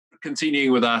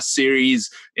continuing with our series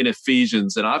in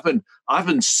Ephesians, and I've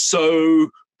been so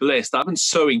blessed. I've been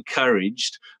so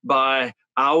encouraged by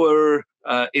our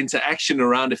interaction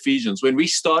around Ephesians. When we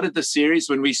started the series,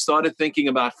 when we started thinking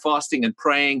about fasting and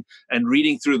praying and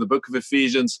reading through the book of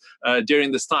Ephesians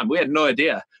during this time, we had no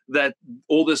idea that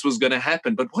all this was going to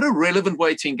happen. But what a relevant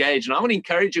way to engage. And I want to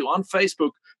encourage you on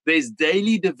Facebook, there's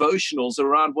daily devotionals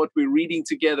around what we're reading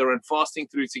together and fasting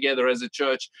through together as a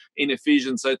church in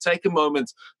Ephesians. So take a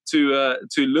moment to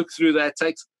look through that.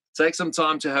 Take some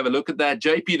time to have a look at that.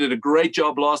 JP did a great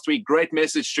job last week. Great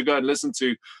message to go and listen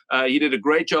to. He did a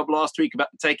great job last week about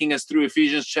taking us through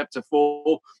Ephesians chapter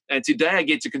 4. And today I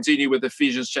get to continue with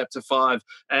Ephesians chapter 5.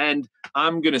 And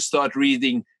I'm going to start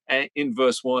reading in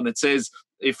verse 1. It says,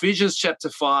 Ephesians chapter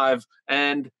 5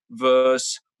 and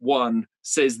verse 1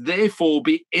 says, therefore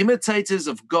be imitators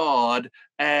of God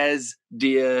as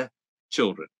dear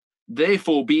children.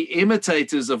 Therefore, be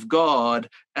imitators of God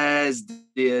as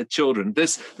dear children.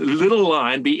 This little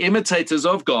line, be imitators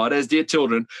of God as dear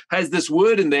children, has this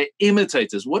word in there,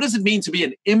 imitators. What does it mean to be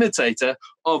an imitator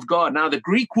of God? Now, the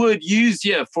Greek word used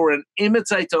here for an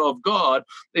imitator of God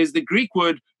is the Greek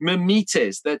word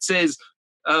mimetes, that says,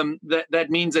 that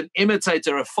means an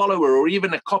imitator, a follower, or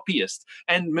even a copyist.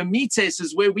 And mimetes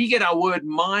is where we get our word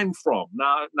mime from.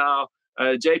 Now,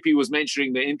 JP was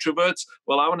mentioning the introverts.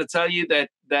 Well, I want to tell you that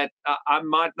I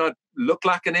might not look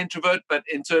like an introvert, but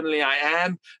internally I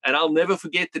am. And I'll never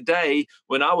forget the day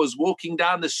when I was walking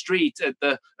down the street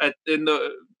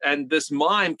and this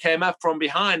mime came up from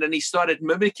behind and he started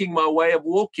mimicking my way of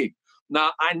walking.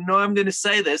 Now, I know I'm going to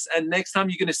say this, and next time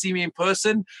you're going to see me in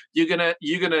person, you're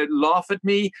gonna laugh at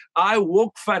me. I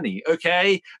walk funny,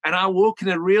 okay? And I walk in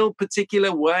a real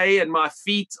particular way, and my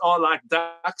feet are like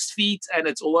duck's feet, and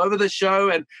it's all over the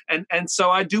show, and so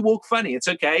I do walk funny. It's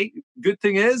okay. Good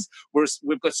thing is,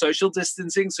 we've got social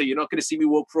distancing, so you're not going to see me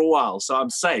walk for a while, so I'm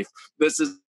safe. This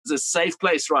is a safe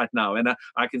place right now, and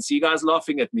I can see you guys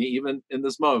laughing at me even in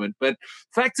this moment. But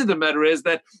fact of the matter is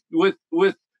that with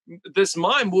this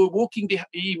mime,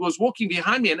 he was walking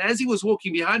behind me, and as he was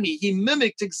walking behind me, he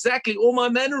mimicked exactly all my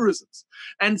mannerisms.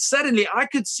 And suddenly I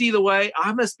could see the way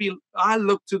I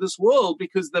looked to this world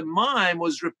because the mime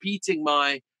was repeating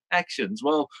my actions.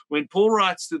 Well, when Paul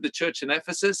writes to the church in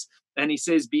Ephesus and he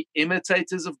says, be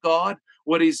imitators of God,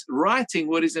 what he's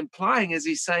implying is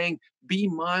he's saying, be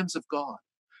mimes of God.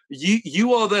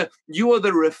 You are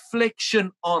the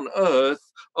reflection on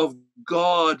earth of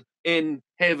God in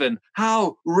heaven.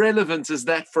 How relevant is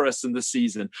that for us in this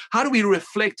season? How do we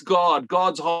reflect God,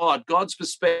 God's heart, God's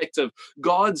perspective,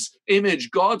 God's image,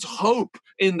 God's hope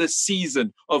in the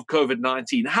season of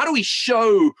COVID-19? How do we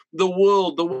show the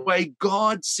world the way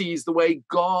God sees, the way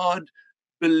God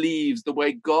believes, the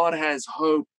way God has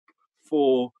hope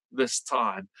for this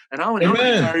time? And I want to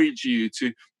encourage you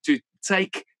to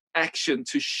take action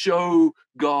to show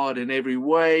God in every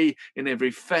way, in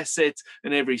every facet,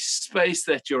 in every space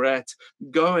that you're at.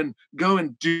 Go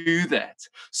and do that.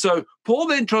 So Paul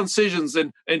then transitions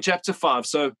in chapter 5.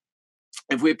 So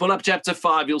if we pull up chapter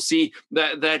 5, you'll see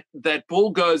that Paul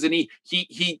goes and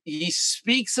he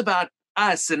speaks about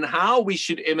us and how we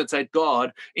should imitate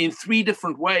God in 3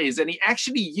 different ways. And he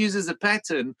actually uses a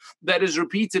pattern that is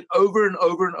repeated over and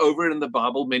over and over in the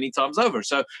Bible many times over.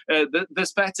 So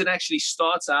this pattern actually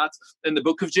starts out in the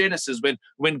book of Genesis.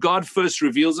 When God first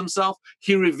reveals himself,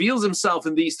 he reveals himself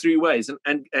in these 3 ways.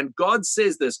 And God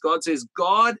says this, God says,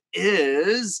 God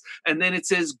is, and then it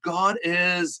says, God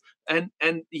is,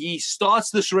 and he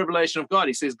starts this revelation of God.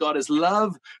 He says, God is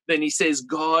love. Then he says,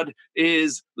 God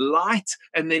is light.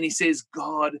 And then he says,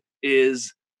 God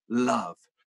is love.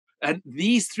 And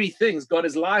these 3 things, God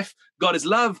is life, God is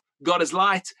love, God is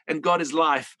light, and God is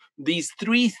life. These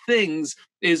 3 things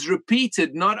is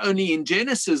repeated not only in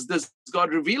Genesis, does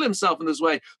God reveal himself in this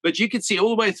way, but you can see all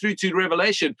the way through to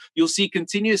Revelation, you'll see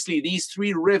continuously these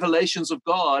 3 revelations of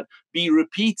God be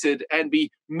repeated and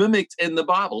be mimicked in the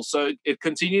Bible. So it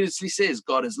continuously says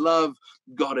God is love,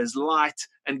 God is light,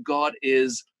 and God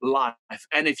is life.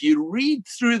 And if you read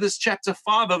through this chapter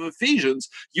 5 of Ephesians,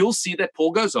 you'll see that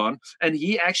Paul goes on and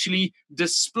he actually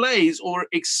displays or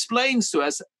explains to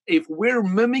us, if we're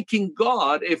mimicking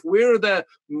God, if we're the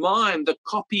mime, the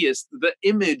copyist, the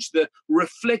image, the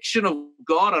reflection of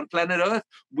God on planet Earth,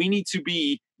 we need to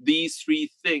be these 3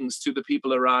 things to the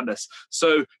people around us.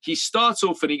 So he starts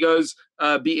off and he goes,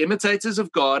 be imitators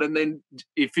of God. And then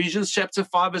Ephesians chapter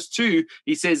 5 verse 2,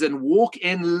 he says, and walk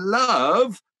in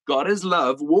love. God is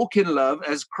love. Walk in love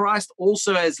as Christ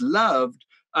also has loved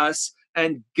us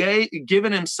and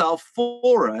given himself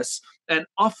for us, an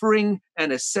offering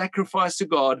and a sacrifice to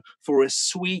God for a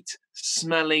sweet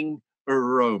smelling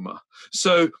aroma.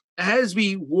 So as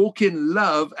we walk in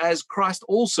love, as Christ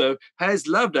also has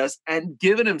loved us and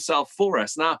given himself for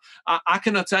us. Now, I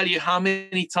cannot tell you how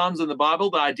many times in the Bible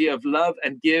the idea of love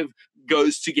and give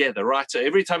goes together, right? So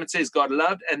every time it says God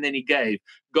loved and then he gave.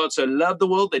 God so loved the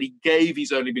world that he gave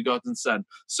his only begotten son.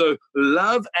 So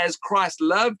love as Christ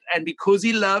loved, and because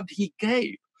he loved, he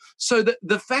gave. So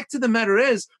the fact of the matter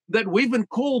is that we've been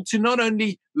called to not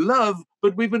only love,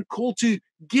 but we've been called to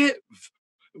give.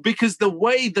 Because the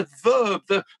way, the verb,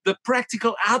 the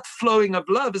practical outflowing of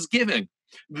love is giving.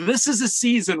 This is a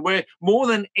season where more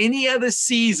than any other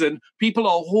season, people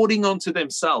are hoarding onto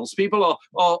themselves. People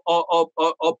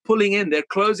are pulling in. They're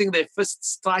closing their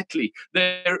fists tightly.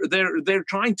 They're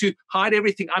trying to hide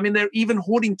everything. I mean, they're even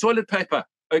hoarding toilet paper.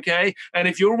 Okay. And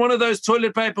if you're one of those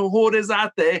toilet paper hoarders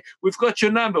out there, we've got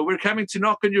your number. We're coming to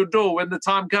knock on your door when the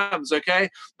time comes. Okay.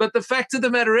 But the fact of the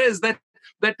matter is that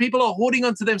people are hoarding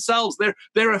onto themselves.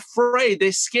 They're afraid.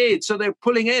 They're scared. So they're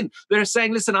pulling in. They're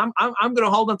saying, "Listen, I'm going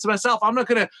to hold on to myself. I'm not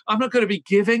going to be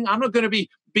giving. I'm not going to be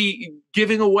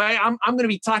giving away. I'm going to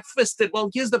be tight-fisted."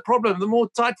 Well, here's the problem: the more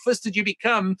tight-fisted you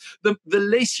become, the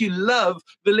less you love,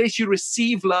 the less you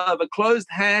receive love. A closed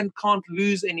hand can't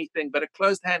lose anything, but a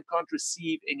closed hand can't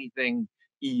receive anything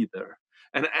either.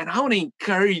 And I want to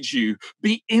encourage you,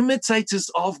 be imitators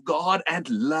of God and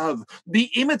love. Be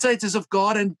imitators of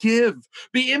God and give.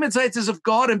 Be imitators of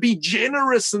God and be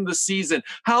generous in the season.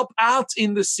 Help out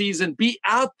in the season. Be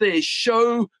out there.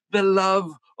 Show the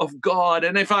love of God.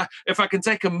 And if I can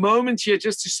take a moment here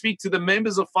just to speak to the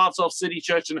members of 512 City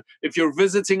Church, and if you're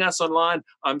visiting us online,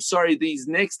 I'm sorry, these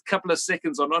next couple of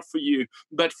seconds are not for you.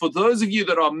 But for those of you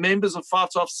that are members of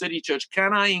 512 City Church,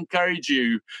 can I encourage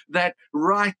you that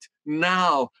right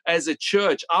now, as a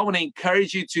church, I want to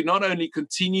encourage you to not only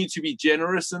continue to be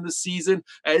generous in the season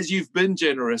as you've been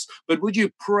generous, but would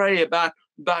you pray about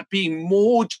being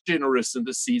more generous in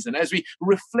the season as we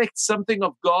reflect something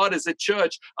of God as a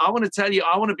church? I want to tell you,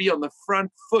 I want to be on the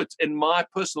front foot in my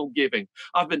personal giving.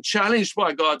 I've been challenged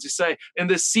by God to say, in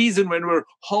this season when we're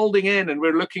holding in and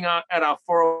we're looking at our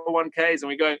 401ks and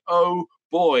we're going, oh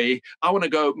boy, I want to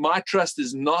go, my trust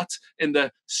is not in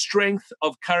the strength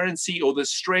of currency or the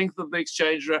strength of the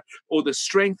exchange rate or the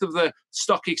strength of the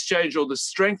stock exchange or the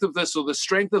strength of this or the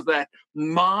strength of that.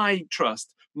 My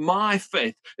trust, my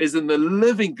faith is in the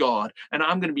living God, and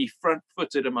I'm going to be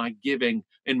front-footed in my giving,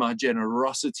 in my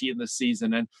generosity in the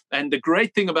season. And the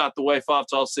great thing about the way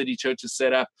 512 City Church is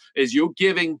set up is you're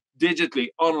giving digitally,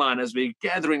 online, as we're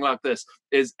gathering like this,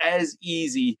 is as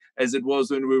easy as it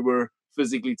was when we were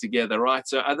physically together, right?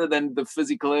 So other than the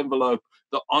physical envelope,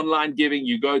 the online giving,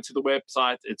 you go to the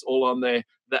website, it's all on there.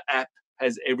 The app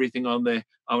has everything on there.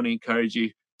 I want to encourage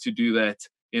you to do that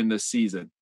in this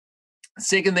season.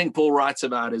 Second thing Paul writes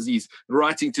about as he's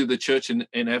writing to the church in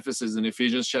Ephesus in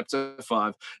Ephesians chapter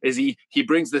 5 is he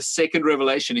brings the second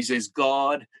revelation. He says,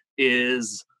 God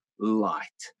is light.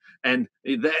 And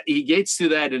that he gets to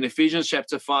that in Ephesians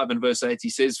chapter 5 and verse 8.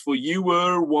 He says, for you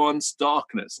were once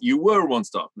darkness. You were once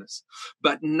darkness,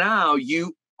 but now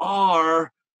you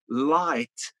are light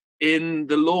in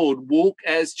the Lord. Walk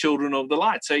as children of the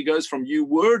light. So he goes from you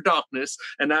were darkness,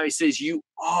 and now he says you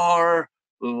are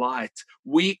light.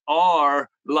 We are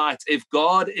light. If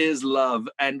God is love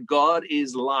and God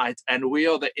is light and we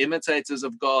are the imitators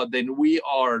of God, then we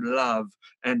are love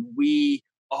and we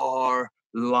are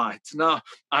light. Now,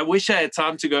 I wish I had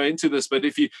time to go into this, but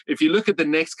if you look at the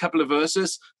next couple of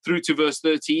verses through to verse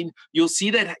 13, you'll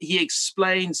see that he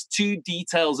explains two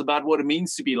details about what it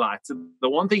means to be light. The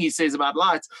one thing he says about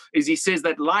light is he says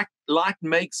that light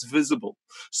makes visible.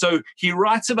 So he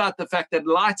writes about the fact that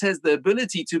light has the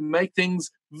ability to make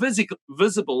things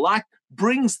visible. Light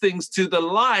brings things to the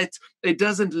light. It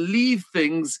doesn't leave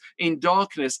things in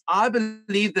darkness. I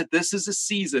believe that this is a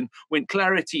season when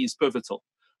clarity is pivotal.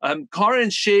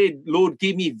 Karen shared, Lord,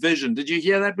 give me vision. Did you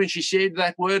hear that when she shared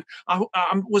that word? I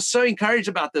was so encouraged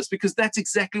about this because that's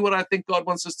exactly what I think God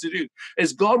wants us to do.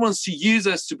 Is God wants to use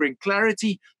us to bring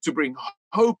clarity, to bring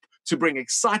hope, to bring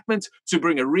excitement, to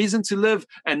bring a reason to live.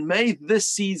 And may this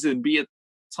season be a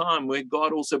time where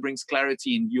God also brings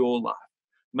clarity in your life.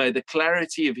 May the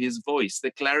clarity of his voice, the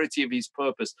clarity of his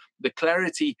purpose, the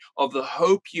clarity of the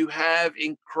hope you have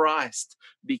in Christ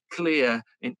be clear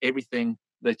in everything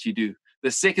that you do. The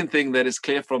second thing that is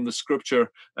clear from the scripture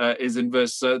is in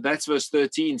verse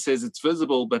 13 says it's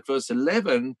visible, but verse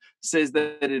 11 says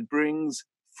that it brings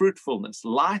fruitfulness.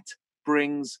 Light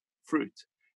brings fruit.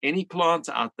 Any plant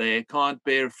out there can't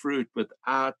bear fruit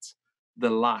without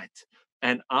the light.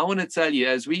 And I want to tell you,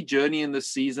 as we journey in this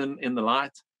season in the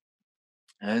light,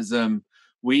 as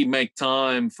we make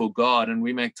time for God and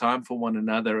we make time for one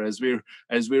another as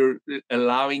we're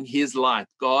allowing his light,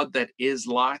 God that is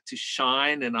light, to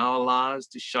shine in our lives,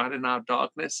 to shine in our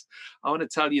darkness. I want to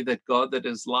tell you that God that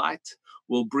is light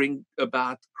will bring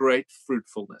about great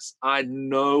fruitfulness. I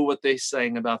know what they're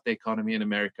saying about the economy in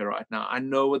America right now. I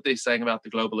know what they're saying about the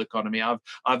global economy.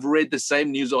 I've read the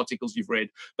same news articles you've read,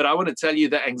 but I want to tell you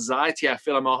the anxiety I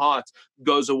feel in my heart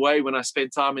goes away when I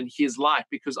spend time in his light,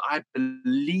 because I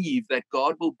believe that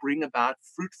God will bring about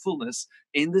fruitfulness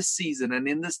in this season and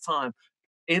in this time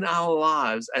in our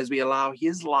lives as we allow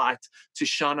his light to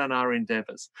shine on our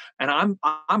endeavors. And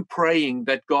I'm praying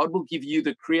that God will give you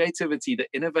the creativity, the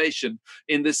innovation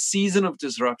in this season of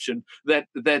disruption, that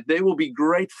there will be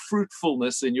great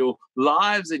fruitfulness in your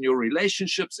lives, in your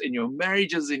relationships, in your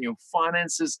marriages, in your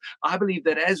finances. I believe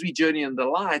that as we journey in the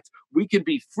light, we can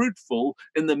be fruitful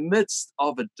in the midst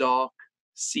of a dark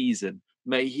season.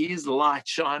 May his light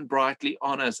shine brightly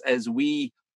on us as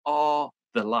we are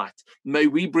the light. May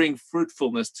we bring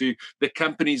fruitfulness to the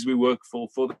companies we work for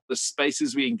the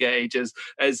spaces we engage. As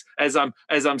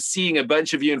I'm seeing a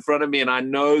bunch of you in front of me, and I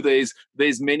know there's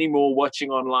many more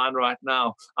watching online right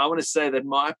now. I want to say that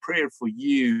my prayer for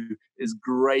you is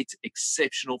great,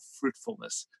 exceptional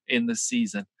fruitfulness in this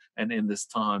season and in this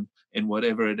time, in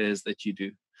whatever it is that you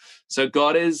do. So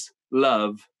God is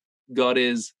love. God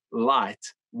is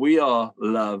light. We are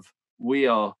love. We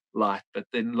are light. But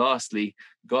then lastly,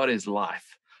 God is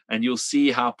life. And you'll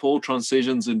see how Paul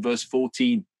transitions in verse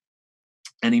 14.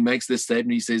 And he makes this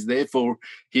statement. He says, therefore,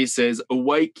 he says,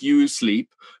 awake, you sleep,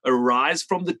 arise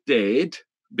from the dead,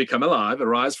 become alive,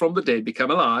 arise from the dead, become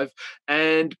alive,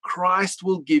 and Christ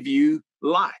will give you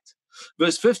light.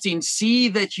 Verse 15, see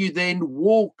that you then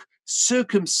walk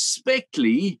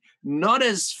circumspectly, not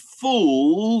as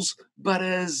fools, but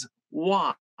as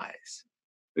wise.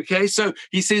 Okay, so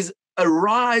he says,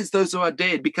 arise, those who are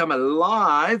dead, become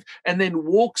alive, and then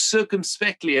walk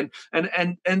circumspectly.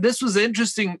 And this was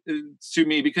interesting to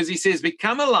me, because he says,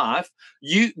 become alive.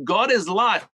 God is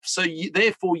life, so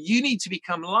therefore you need to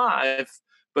become alive,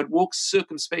 but walk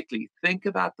circumspectly. Think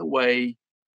about the way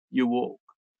you walk.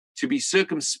 To be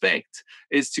circumspect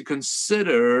is to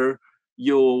consider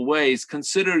your ways,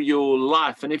 consider your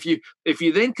life. And if you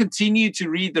then continue to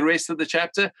read the rest of the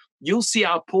chapter, you'll see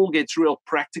how Paul gets real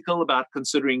practical about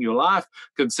considering your life,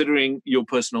 considering your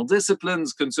personal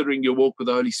disciplines, considering your walk with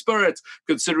the Holy Spirit,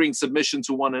 considering submission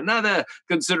to one another,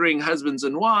 considering husbands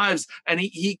and wives. And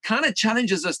he kind of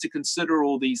challenges us to consider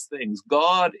all these things.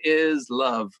 God is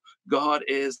love, God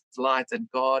is light, and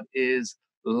God is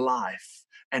life.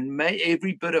 And may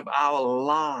every bit of our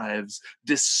lives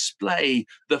display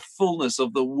the fullness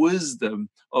of the wisdom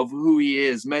of who he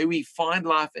is. May we find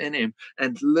life in him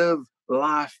and live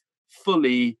life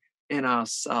fully in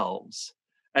ourselves.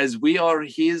 As we are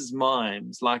his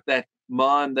mimes, like that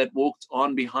mime that walked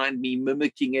on behind me,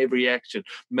 mimicking every action.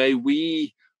 May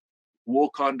we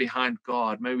walk on behind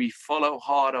God. May we follow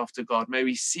hard after God. May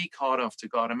we seek hard after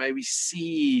God. And may we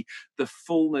see the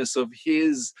fullness of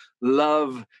his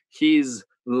love, his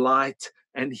light,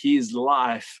 and his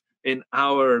life in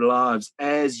our lives.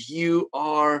 As you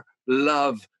are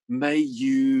love, may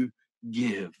you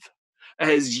give.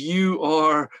 As you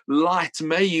are light,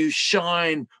 may you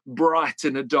shine bright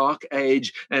in a dark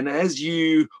age. And as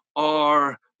you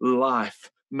are life,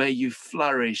 may you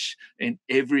flourish in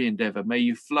every endeavor. May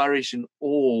you flourish in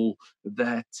all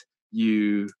that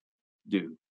you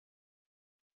do.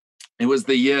 It was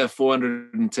the year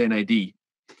 410 AD,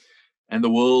 and the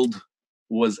world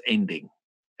was ending.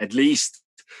 At least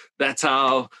that's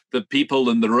how the people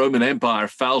in the Roman Empire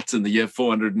felt in the year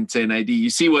 410 AD. You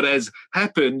see, what has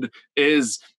happened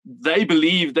is they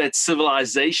believed that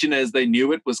civilization as they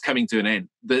knew it was coming to an end.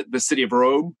 The city of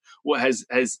Rome has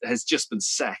just been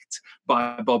sacked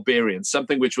by barbarians,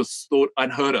 something which was thought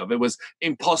unheard of. It was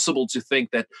impossible to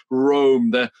think that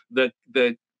Rome,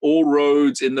 the all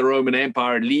roads in the Roman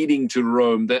Empire leading to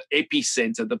Rome, the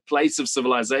epicenter, the place of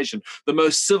civilization, the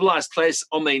most civilized place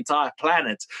on the entire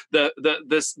planet.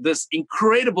 This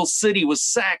incredible city was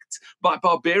sacked by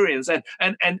barbarians, and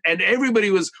everybody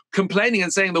was complaining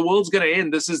and saying the world's going to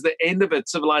end. This is the end of it.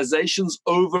 Civilization's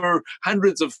over.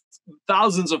 Hundreds of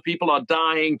thousands of people are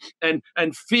dying,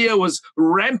 and fear was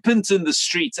rampant in the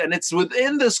streets. And it's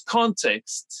within this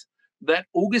context that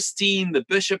Augustine, the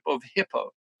Bishop of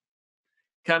Hippo,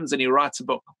 comes and he writes a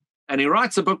book. And he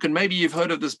writes a book, and maybe you've heard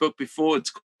of this book before.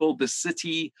 It's called The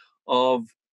City of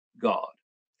God.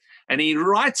 And he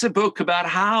writes a book about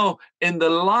how, in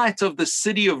the light of the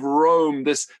city of Rome,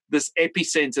 this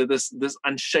epicenter, this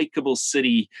unshakable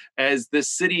city, as this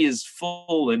city is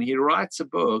full, and he writes a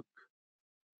book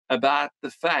about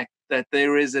the fact that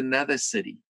there is another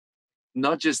city.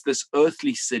 Not just this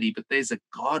earthly city, but there's a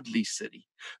godly city.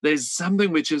 There's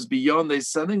something which is beyond, there's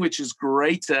something which is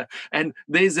greater, and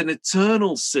there's an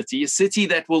eternal city, a city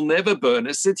that will never burn,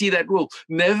 a city that will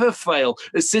never fail,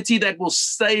 a city that will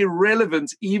stay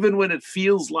relevant even when it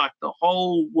feels like the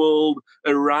whole world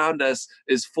around us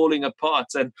is falling apart.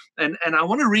 And I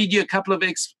want to read you a couple of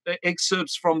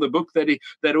excerpts from the book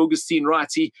that Augustine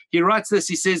writes. He writes this,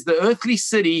 he says, the earthly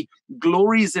city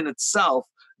glories in itself,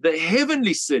 the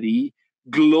heavenly city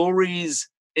glories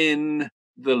in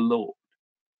the Lord.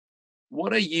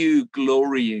 What are you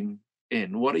glorying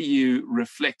in? What are you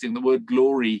reflecting? The word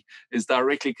glory is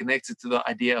directly connected to the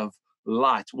idea of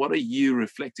light. What are you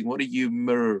reflecting? What are you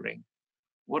mirroring?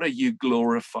 What are you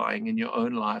glorifying in your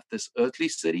own life, this earthly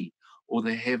city or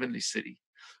the heavenly city?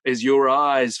 Is your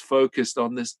eyes focused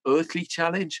on this earthly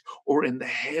challenge or in the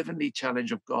heavenly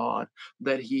challenge of God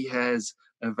that He has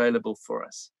available for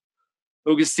us?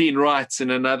 Augustine writes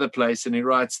in another place, and he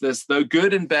writes this, though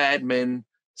good and bad men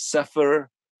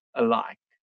suffer alike.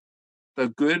 Though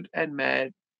good and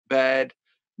bad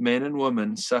men and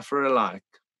women suffer alike,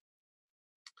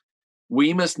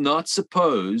 we must not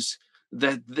suppose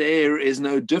that there is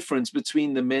no difference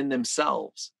between the men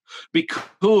themselves,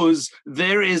 because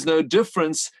there is no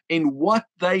difference in what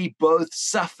they both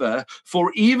suffer,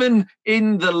 for even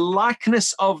in the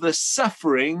likeness of the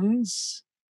sufferings,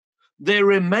 there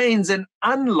remains an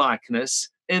unlikeness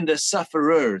in the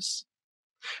sufferers.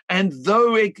 And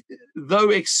though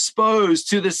exposed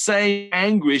to the same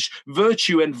anguish,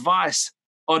 virtue and vice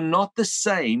are not the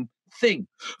same thing.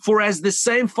 For as the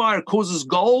same fire causes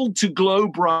gold to glow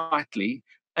brightly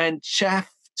and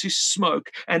chaff to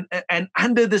smoke, and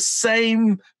under the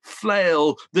same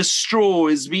flail the straw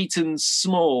is beaten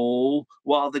small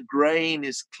while the grain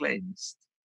is cleansed,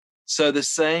 so the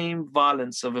same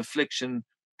violence of affliction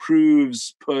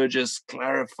proves, purges,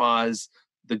 clarifies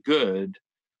the good,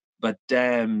 but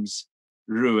damns,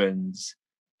 ruins,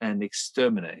 and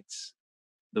exterminates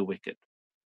the wicked.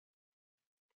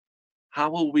 How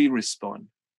will we respond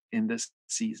in this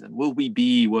season? Will we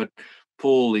be what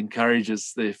Paul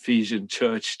encourages the Ephesian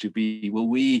church to be? Will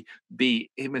we be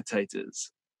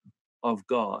imitators of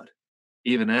God,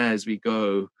 even as we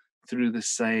go through the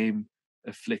same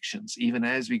afflictions, even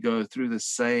as we go through the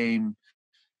same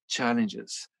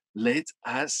challenges? Let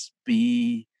us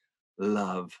be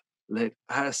love. Let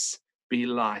us be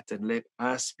light, and let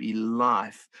us be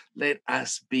life. Let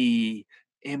us be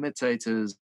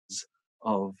imitators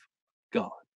of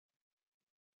God.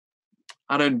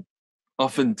 I don't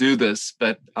often do this,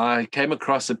 but I came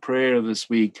across a prayer this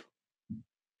week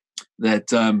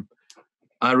that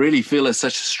I really feel is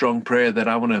such a strong prayer that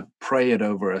I want to pray it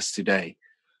over us today.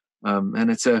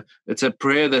 And it's a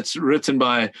prayer that's written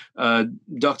by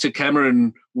Dr.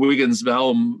 Cameron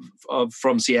Wiggins-Baum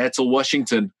from Seattle,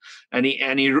 Washington, and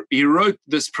he wrote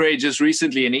this prayer just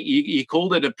recently, and he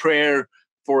called it a prayer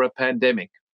for a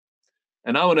pandemic.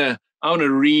 And I want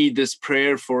to read this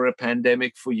prayer for a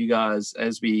pandemic for you guys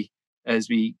as we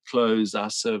close our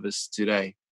service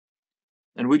today.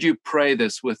 And would you pray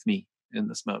this with me in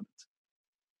this moment?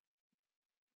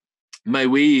 May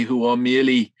we who are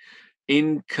merely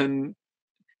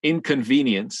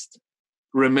inconvenienced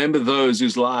remember those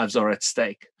whose lives are at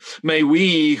stake. May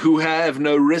we who have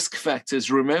no risk factors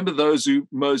remember those who are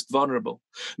most vulnerable.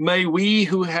 May we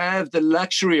who have the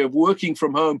luxury of working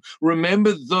from home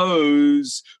remember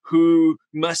those who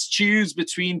must choose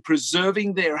between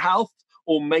preserving their health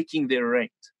or making their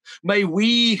rent. May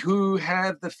we who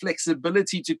have the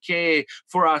flexibility to care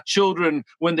for our children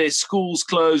when their schools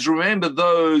close remember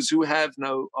those who have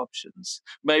no options.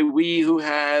 May we who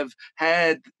have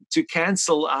had to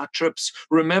cancel our trips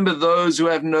remember those who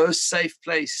have no safe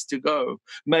place to go.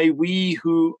 May we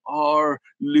who are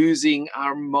losing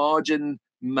our margin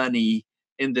money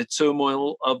in the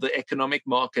turmoil of the economic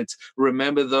markets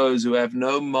remember those who have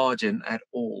no margin at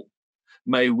all.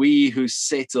 May we who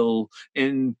settle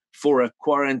in for a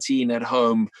quarantine at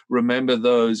home remember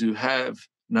those who have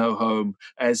no home.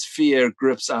 As fear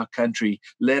grips our country,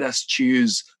 let us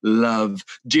choose love.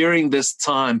 During this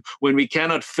time when we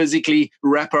cannot physically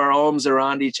wrap our arms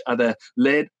around each other,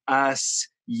 let us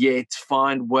yet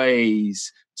find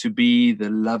ways to be the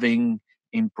loving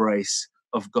embrace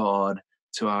of God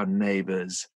to our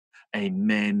neighbors.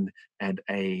 Amen and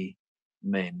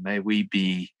amen. May we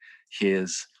be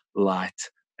His light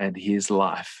and His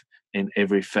life in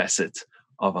every facet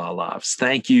of our lives.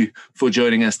 Thank you for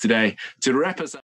joining us today. To wrap us up,